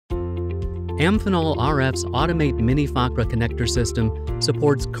Amphenol RF's Automate Mini-FAKRA connector system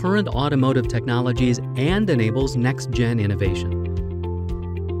supports current automotive technologies and enables next-gen innovation.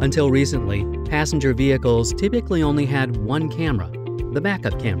 Until recently, passenger vehicles typically only had one camera, the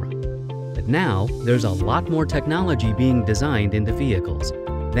backup camera. But now, there's a lot more technology being designed into vehicles.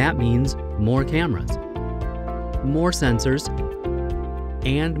 That means more cameras, more sensors,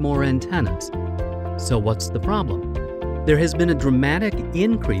 and more antennas. So what's the problem? There has been a dramatic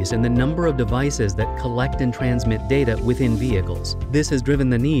increase in the number of devices that collect and transmit data within vehicles. This has driven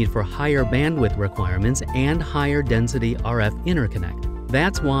the need for higher bandwidth requirements and higher density RF interconnect.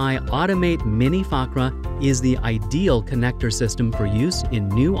 That's why Automate Mini-FAKRA is the ideal connector system for use in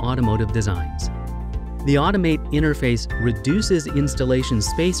new automotive designs. The Automate interface reduces installation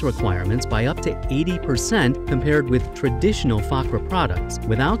space requirements by up to 80% compared with traditional FAKRA products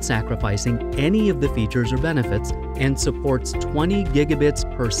without sacrificing any of the features or benefits, and supports 20 gigabits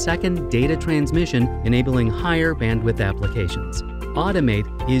per second data transmission, enabling higher bandwidth applications.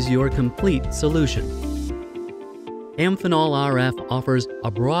 Automate is your complete solution. Amphenol RF offers a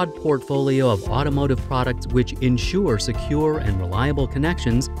broad portfolio of automotive products which ensure secure and reliable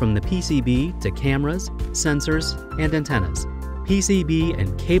connections from the PCB to cameras, sensors, and antennas. PCB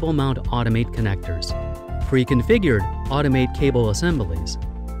and cable mount Automate connectors. Pre-configured Automate cable assemblies.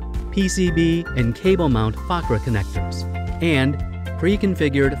 PCB and cable mount FAKRA connectors. And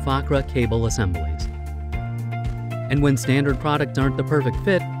pre-configured FAKRA cable assemblies. And when standard products aren't the perfect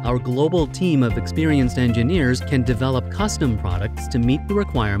fit, our global team of experienced engineers can develop custom products to meet the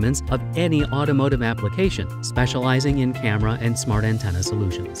requirements of any automotive application, specializing in camera and smart antenna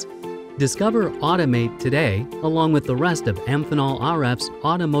solutions. Discover Automate today, along with the rest of Amphenol RF's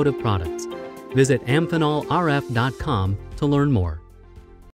automotive products. Visit amphenolrf.com to learn more.